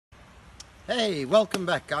Hey, welcome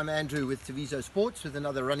back. I'm Andrew with Tuvizo Sports with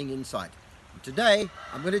another running insight. Today,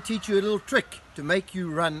 I'm going to teach you a little trick to make you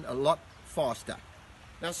run a lot faster.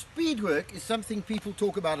 Now, speed work is something people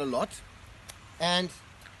talk about a lot, and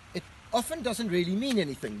it often doesn't really mean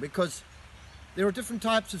anything because there are different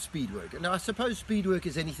types of speed work. And I suppose speed work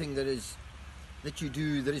is anything that you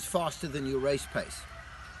do that is faster than your race pace.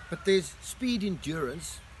 But there's speed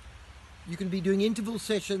endurance. You can be doing interval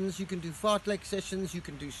sessions, you can do fartlek sessions, you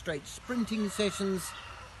can do straight sprinting sessions.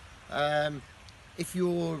 If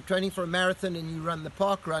you're training for a marathon and you run the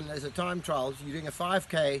park run as a time trial, you're doing a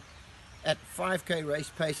 5K at 5K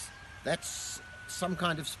race pace, that's some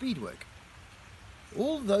kind of speed work.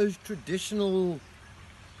 All those traditional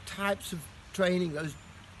types of training, those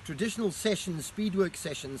traditional sessions, speed work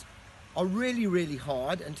sessions, are really, really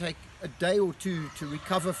hard and take a day or two to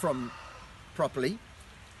recover from properly.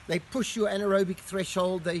 They push your anaerobic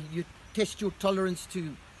threshold, you test your tolerance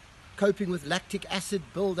to coping with lactic acid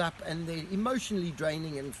buildup, and they're emotionally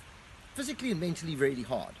draining and physically and mentally really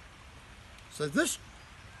hard. So this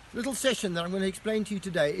little session that I'm going to explain to you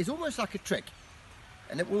today is almost like a trick,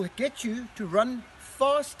 and it will get you to run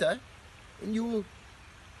faster in your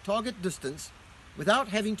target distance without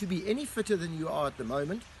having to be any fitter than you are at the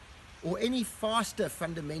moment or any faster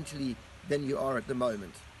fundamentally than you are at the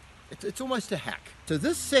moment. It's almost a hack. So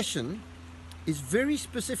this session is very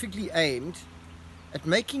specifically aimed at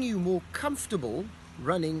making you more comfortable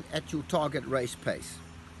running at your target race pace.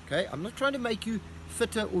 Okay, I'm not trying to make you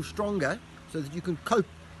fitter or stronger so that you can cope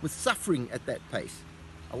with suffering at that pace.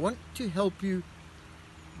 I want to help you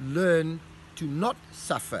learn to not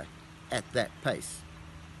suffer at that pace.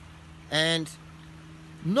 And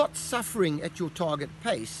not suffering at your target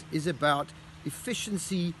pace is about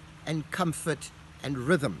efficiency and comfort and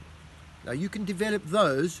rhythm. Now, you can develop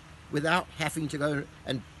those without having to go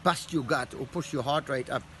and bust your gut or push your heart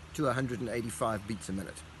rate up to 185 beats a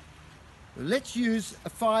minute. Let's use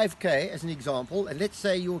a 5K as an example, and let's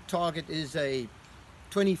say your target is a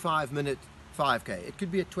 25-minute 5K. It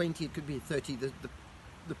could be a 20, it could be a 30.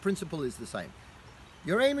 The principle is the same.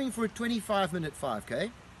 You're aiming for a 25-minute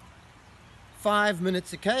 5K. 5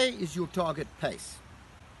 minutes a K is your target pace.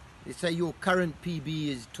 Let's say your current PB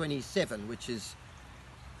is 27, which is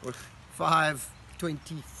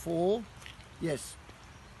 5:24. Yes.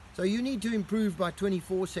 So you need to improve by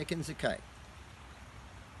 24 seconds a K.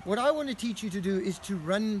 What I want to teach you to do is to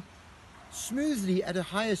run smoothly at a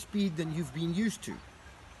higher speed than you've been used to.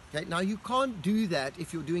 Okay? Now, you can't do that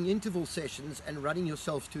if you're doing interval sessions and running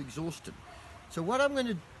yourself to exhaustion. So what I'm going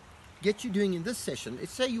to get you doing in this session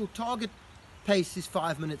is, say your target pace is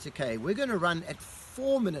 5 minutes a K. We're going to run at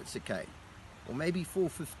 4 minutes a K, or maybe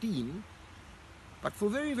 4:15. But for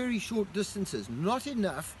very, very short distances, not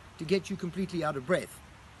enough to get you completely out of breath.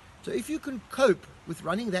 So if you can cope with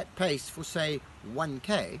running that pace for, say,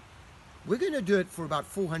 1K, we're going to do it for about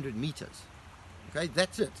 400 meters. Okay,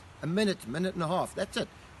 that's it. A minute, minute and a half, that's it.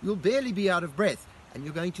 You'll barely be out of breath, and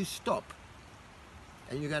you're going to stop.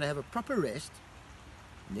 And you're going to have a proper rest,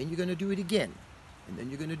 and then you're going to do it again. And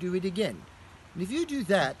then you're going to do it again. And if you do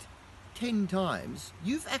that 10 times,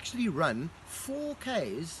 you've actually run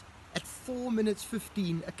 4Ks at 4 minutes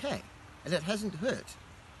 15 a K, and it hasn't hurt.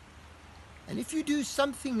 And if you do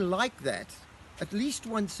something like that at least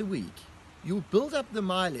once a week, you'll build up the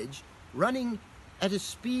mileage running at a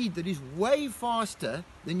speed that is way faster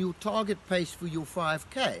than your target pace for your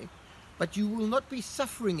 5K, but you will not be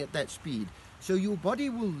suffering at that speed. So your body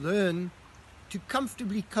will learn to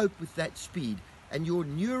comfortably cope with that speed, and your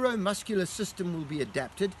neuromuscular system will be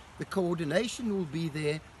adapted, the coordination will be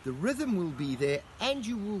there, the rhythm will be there, and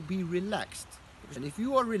you will be relaxed. And if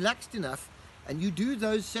you are relaxed enough and you do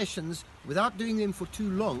those sessions without doing them for too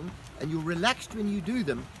long, and you're relaxed when you do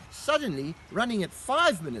them, suddenly running at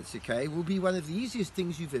 5 minutes a K will be one of the easiest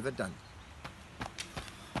things you've ever done.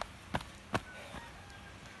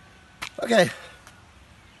 Okay,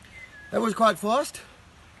 that was quite fast.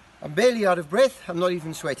 I'm barely out of breath, I'm not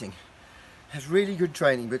even sweating. That's really good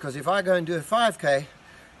training, because if I go and do a 5K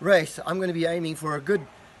race, I'm going to be aiming for a good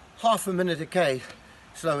half a minute a K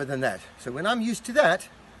slower than that. So when I'm used to that,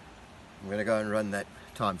 I'm going to go and run that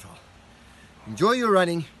time trial. Enjoy your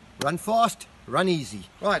running, run fast, run easy.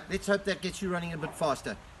 Right, let's hope that gets you running a bit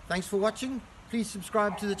faster. Thanks for watching. Please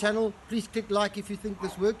subscribe to the channel. Please click like if you think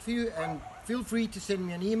this worked for you, and feel free to send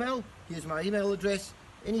me an email. Here's my email address.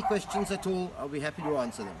 Any questions at all, I'll be happy to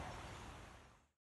answer them.